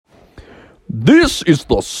This is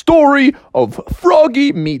the story of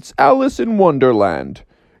Froggy meets Allison Wonderland.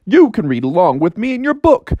 You can read along with me in your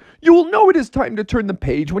book. You will know it is time to turn the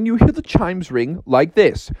page when you hear the chimes ring like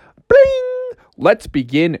this. Bling! Let's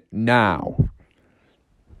begin now.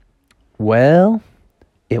 Well,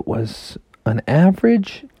 it was an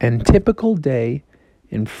average and typical day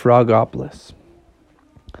in Frogopolis.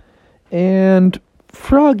 And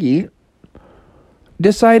Froggy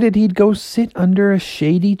decided he'd go sit under a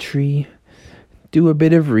shady tree, do a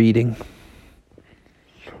bit of reading.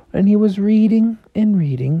 And he was reading and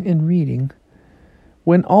reading and reading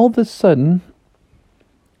when all of a sudden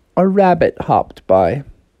a rabbit hopped by.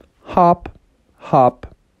 Hop,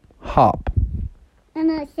 hop, hop.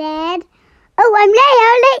 And it said,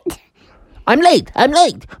 "Oh, I'm late. I'm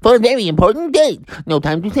late for a very important date. No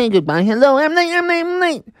time to say goodbye. Hello, I'm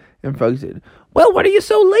late. And Frog said, "Well, what are you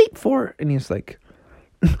so late for?" And he's like,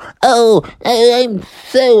 Oh, I'm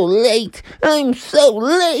so late. I'm so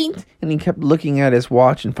late. and he kept looking at his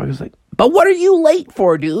watch, and Frog was like, "But what are you late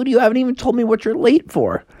for, dude? You haven't even told me what you're late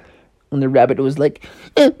for." And the rabbit was like,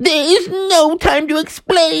 there is no time to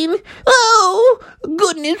explain. Oh,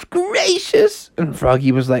 goodness gracious. And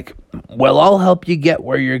Froggy was like, "Well, I'll help you get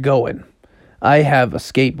where you're going. I have a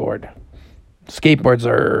skateboard. Skateboards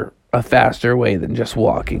are a faster way than just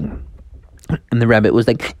walking." And the rabbit was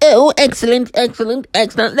like, oh, excellent.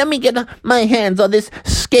 Let me get my hands on this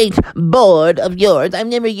skateboard of yours. I've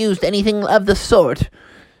never used anything of the sort.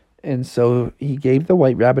 And so he gave the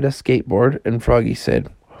white rabbit a skateboard, and Froggy said,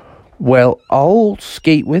 "Well, I'll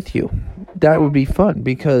skate with you. That would be fun,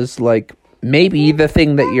 because, maybe the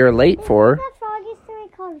thing that you're late for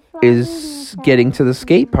is getting to the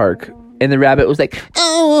skate park." And the rabbit was like,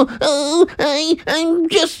 I'm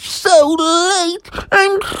just so late.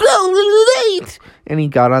 I'm so late. and he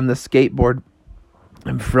got on the skateboard,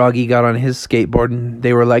 and Froggy got on his skateboard, and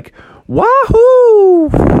they were like, wahoo!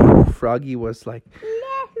 Froggy was like,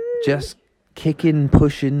 just kicking,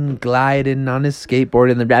 pushing, gliding on his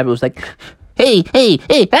skateboard, and the rabbit was like, Hey,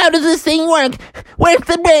 how does this thing work? Where's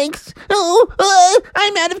the brakes? Oh,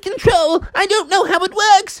 I'm out of control. I don't know how it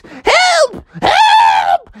works. Help!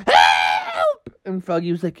 And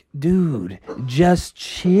Froggy was like, "Dude, just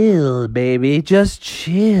chill, baby. Just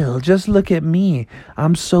chill. Just look at me.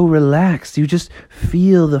 I'm so relaxed. You just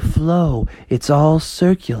feel the flow. It's all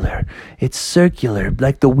circular. It's circular,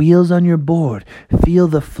 like the wheels on your board. Feel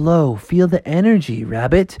the flow. Feel the energy,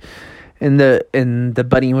 rabbit." And the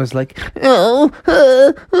bunny was like, Oh,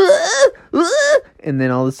 and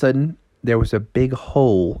then all of a sudden, there was a big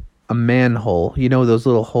hole, a manhole. You know those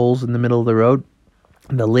little holes in the middle of the road?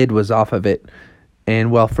 And the lid was off of it.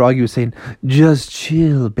 And while Froggy was saying, "Just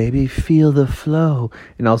chill, baby, feel the flow,"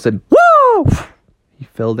 and all of a sudden, whoa! He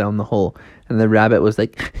fell down the hole. And the rabbit was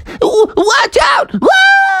like, watch out! Whoa!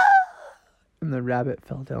 and the rabbit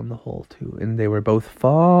fell down the hole too. And they were both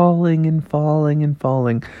falling and falling and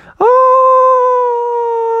falling.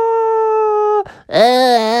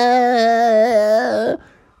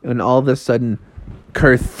 And all of a sudden,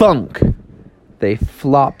 kerthunk, they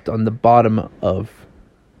flopped on the bottom of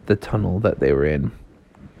the tunnel that they were in.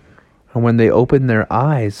 And when they opened their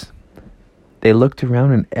eyes, they looked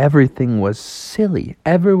around and everything was silly.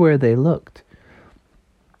 Everywhere they looked,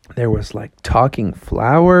 there was talking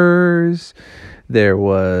flowers, there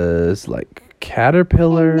was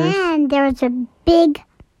caterpillars. And then there was a big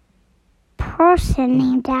person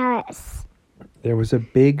named Alice. There was a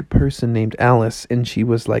big person named Alice, and she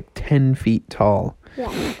was 10 feet tall. Yeah,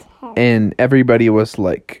 10. And everybody was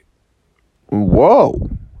like, "Whoa,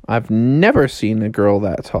 I've never seen a girl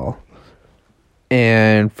that tall."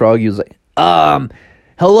 And Froggy was like,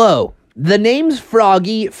 hello, the name's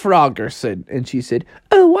Froggy Froggerson." And she said,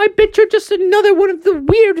 "Oh, I bet you're just another one of the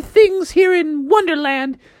weird things here in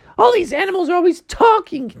Wonderland. All these animals are always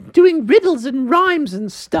talking, doing riddles and rhymes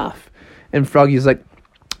and stuff." And Froggy's like,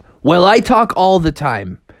 "Well, I talk all the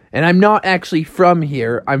time, and I'm not actually from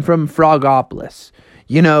here. I'm from Frogopolis.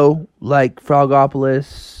 You know,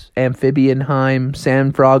 Frogopolis, Amphibianheim,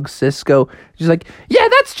 San Francisco." She's like, "Yeah,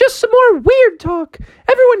 that's just some more weird talk.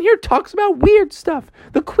 Everyone here talks about weird stuff.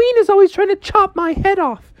 The queen is always trying to chop my head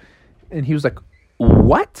off." And he was like,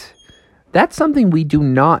 "What? That's something we do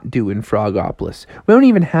not do in Frogopolis. We don't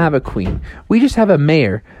even have a queen. We just have a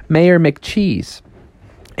mayor, Mayor McCheese.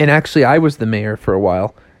 And actually, I was the mayor for a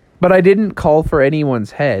while. But I didn't call for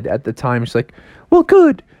anyone's head at the time." She's like, "Well,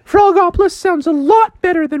 good. Frogopolis sounds a lot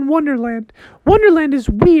better than Wonderland. Wonderland is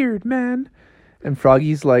weird, man." And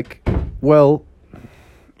Froggy's like, well,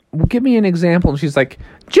 give me an example." And she's like,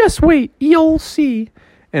 "Just wait, you'll see."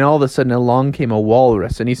 And all of a sudden, along came a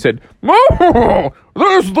walrus, and he said, "Oh,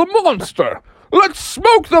 there's the monster. let's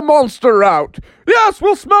smoke the monster out. Yes,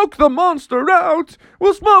 we'll smoke the monster out.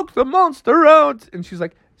 We'll smoke the monster out. And she's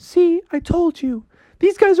like, see, I told you.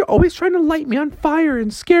 These guys are always trying to light me on fire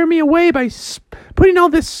and scare me away by putting all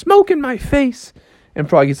this smoke in my face. And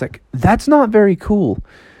Froggy's like, that's not very cool.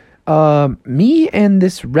 Me and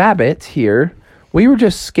this rabbit here, we were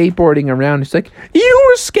just skateboarding around. He's like, you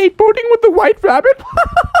were skateboarding with the white rabbit?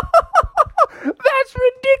 That's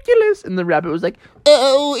ridiculous. And the rabbit was like,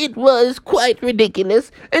 Oh, it was quite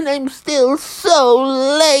ridiculous, and I'm still so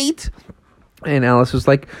late. and Alice was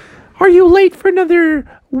like, are you late for another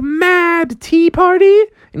mad tea party?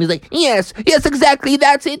 And he's like, yes, exactly,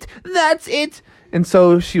 that's it. And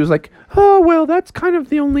so she was like, oh, well, that's kind of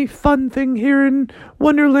the only fun thing here in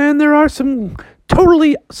Wonderland. There are some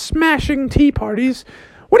totally smashing tea parties.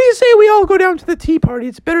 What do you say we all go down to the tea party?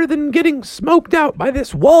 It's better than getting smoked out by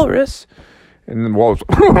this walrus. And the walrus,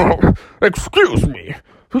 excuse me.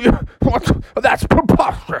 What? That's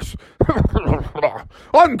preposterous.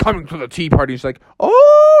 I'm coming to the tea party. She's like,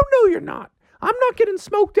 oh, no, you're not. I'm not getting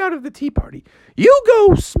smoked out of the tea party. You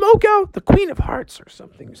go smoke out the Queen of Hearts or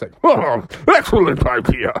something. He's like, oh, excellent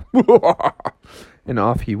idea. And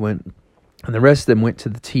off he went. And the rest of them went to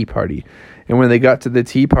the tea party. And when they got to the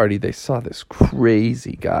tea party, they saw this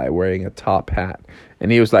crazy guy wearing a top hat.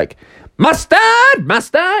 And he was like, mustard,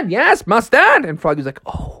 yes, mustard. And Froggy's like,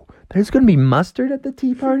 oh, there's going to be mustard at the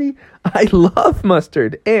tea party? I love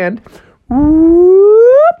mustard. And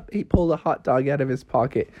whoop, he pulled a hot dog out of his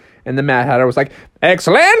pocket. And the Mad Hatter was like,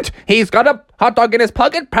 excellent! He's got a hot dog in his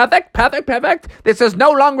pocket. Perfect. This is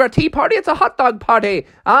no longer a tea party, it's a hot dog party.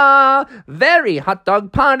 Very hot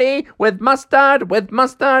dog party with mustard.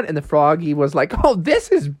 And the Froggy was like, oh, this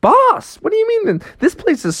is boss. What do you mean? This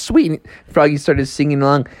place is sweet. And Froggy started singing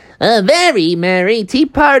along, a very merry tea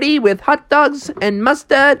party with hot dogs and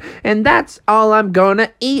mustard. And that's all I'm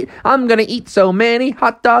gonna eat. I'm gonna eat so many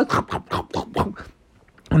hot dogs.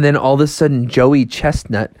 And then all of a sudden, Joey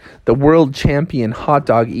Chestnut, the world champion hot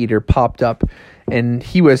dog eater, popped up. And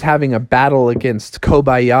he was having a battle against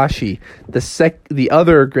Kobayashi, the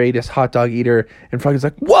other greatest hot dog eater. And Froggy's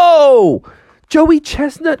like, whoa! Joey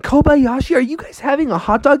Chestnut, Kobayashi, are you guys having a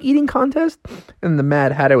hot dog eating contest? And the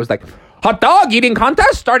Mad Hatter was like, hot dog eating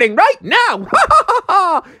contest starting right now!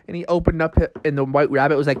 And he opened up, and the White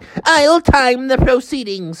Rabbit was like, I'll time the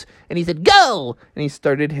proceedings. And he said, go! And he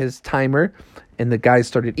started his timer. And the guys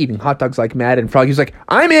started eating hot dogs like mad. And Froggy's like,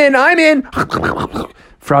 I'm in.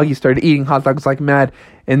 Froggy started eating hot dogs like mad.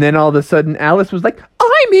 And then all of a sudden, Alice was like,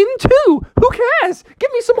 I'm in too. Who cares?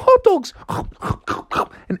 Give me some hot dogs.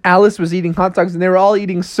 And Alice was eating hot dogs. And they were all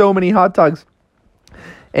eating so many hot dogs.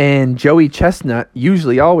 And Joey Chestnut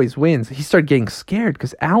usually always wins. He started getting scared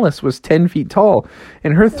because Alice was 10 feet tall.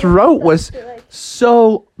 And her throat was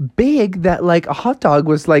so big that like a hot dog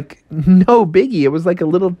was like no biggie. It was like a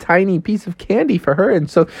little tiny piece of candy for her. And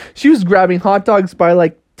so she was grabbing hot dogs by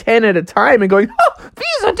like 10 at a time and going, oh,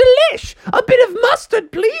 these are delish. A bit of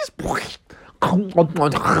mustard, please.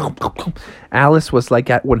 Alice was like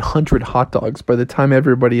at 100 hot dogs by the time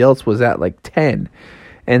everybody else was at like 10.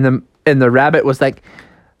 And the rabbit was like,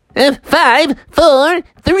 5, 4,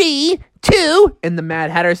 3, 2. And the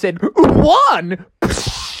Mad Hatter said, 1.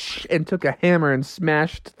 And took a hammer and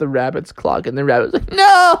smashed the rabbit's clock. And the rabbit was like,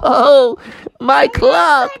 no, my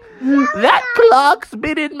clock. That clock's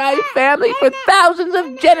been in my family for thousands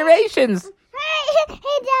of generations. He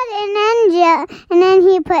did, and then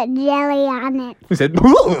he put jelly on it. He said,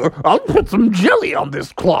 I'll put some jelly on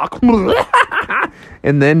this clock.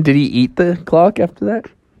 And then did he eat the clock after that?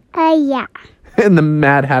 Yeah. And the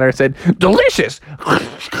Mad Hatter said, delicious!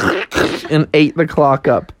 And ate the clock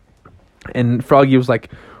up. And Froggy was like,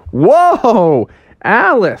 whoa,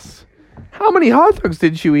 Alice, how many hot dogs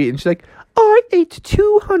did you eat? And she's like, I ate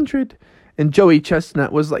 200. And Joey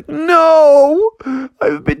Chestnut was like, no,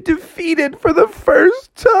 I've been defeated for the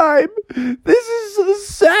first time. This is the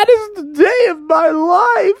saddest day of my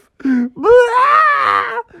life.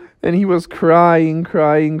 Blah! And he was crying.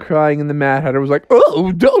 And the Mad Hatter was like,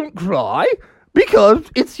 oh, don't cry, because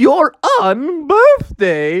it's your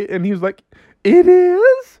unbirthday. And he was like, it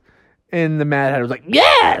is? And the Mad Hatter was like,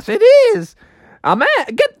 yes, it is.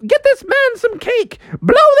 Get this man some cake.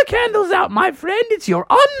 Blow the candles out, my friend. It's your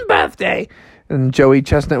unbirthday. And Joey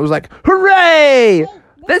Chestnut was like, hooray!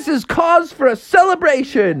 This is cause for a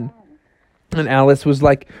celebration. And Alice was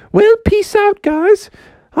like, well, peace out, guys.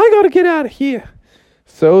 I gotta get out of here.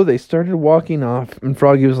 So they started walking off. And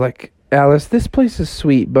Froggy was like, Alice, this place is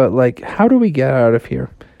sweet, but like, how do we get out of here?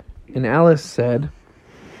 And Alice said,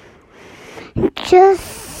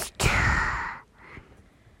 just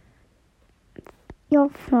you'll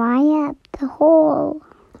fly up the hole.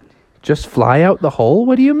 Just fly out the hole?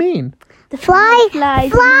 What do you mean? Fly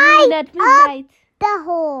Flies fly at up midnight. the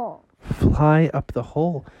hole. Fly up the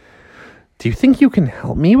hole. Do you think you can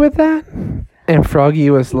help me with that? And Froggy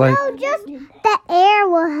was like, No, just the air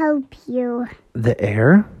will help you. the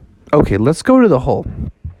air? Okay, let's go to the hole.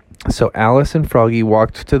 So Alice and Froggy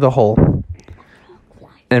walked to the hole.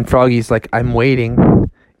 And Froggy's like, I'm waiting.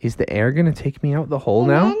 Is the air going to take me out the hole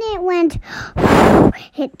now? And then it went,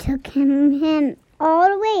 it took him all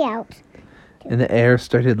the way out. And the air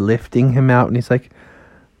started lifting him out. And he's like,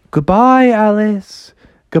 goodbye, Alice.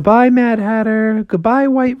 Goodbye, Mad Hatter. Goodbye,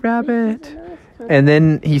 White Rabbit. And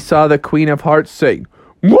then he saw the Queen of Hearts saying,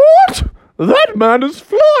 what? That man is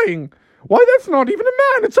flying. Why, that's not even a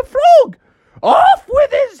man. It's a frog. Off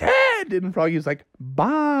with his head. And Froggy's like,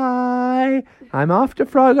 bye. I'm off to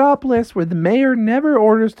Frogopolis, where the mayor never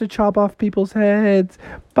orders to chop off people's heads.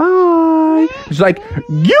 Bye. She's like,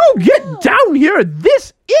 you get down here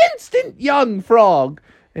this instant, young frog.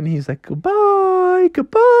 And he's like, goodbye,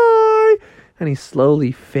 goodbye. And he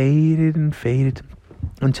slowly faded and faded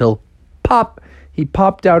until he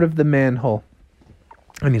popped out of the manhole.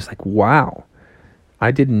 And he's like, wow,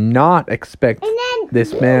 I did not expect And then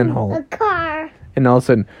this manhole. a car. And all of a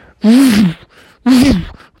sudden,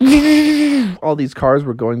 all these cars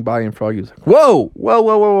were going by, and Froggy was like,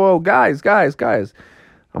 whoa, guys.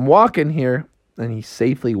 I'm walking here. And he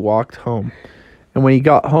safely walked home. And when he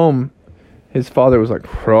got home, his father was like,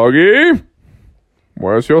 Froggy,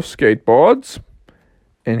 where's your skateboards?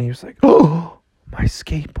 And he was like, oh, my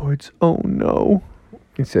skateboards. Oh, no.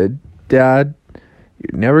 He said, Dad,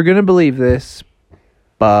 you're never going to believe this,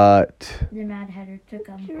 but The Mad Hatter took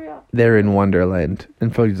him. they're in Wonderland.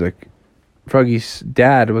 And Froggy's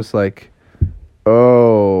dad was like,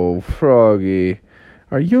 oh, Froggy,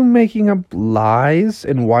 are you making up lies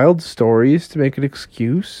and wild stories to make an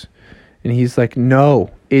excuse? And he's like,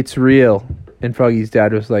 no, it's real. And Froggy's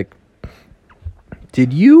dad was like,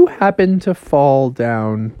 did you happen to fall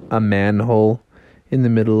down a manhole in the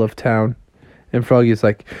middle of town? And Froggy's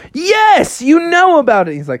like, yes, you know about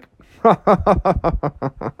it. He's like,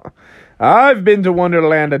 I've been to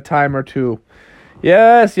Wonderland a time or two.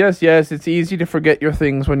 Yes, it's easy to forget your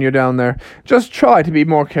things when you're down there. Just try to be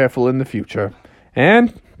more careful in the future.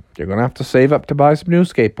 And you're going to have to save up to buy some new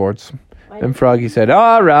skateboards. And Froggy said,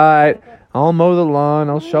 all right, I'll mow the lawn,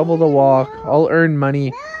 I'll shovel the walk, I'll earn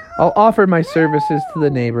money, I'll offer my services to the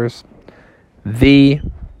neighbors. The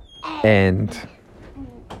end.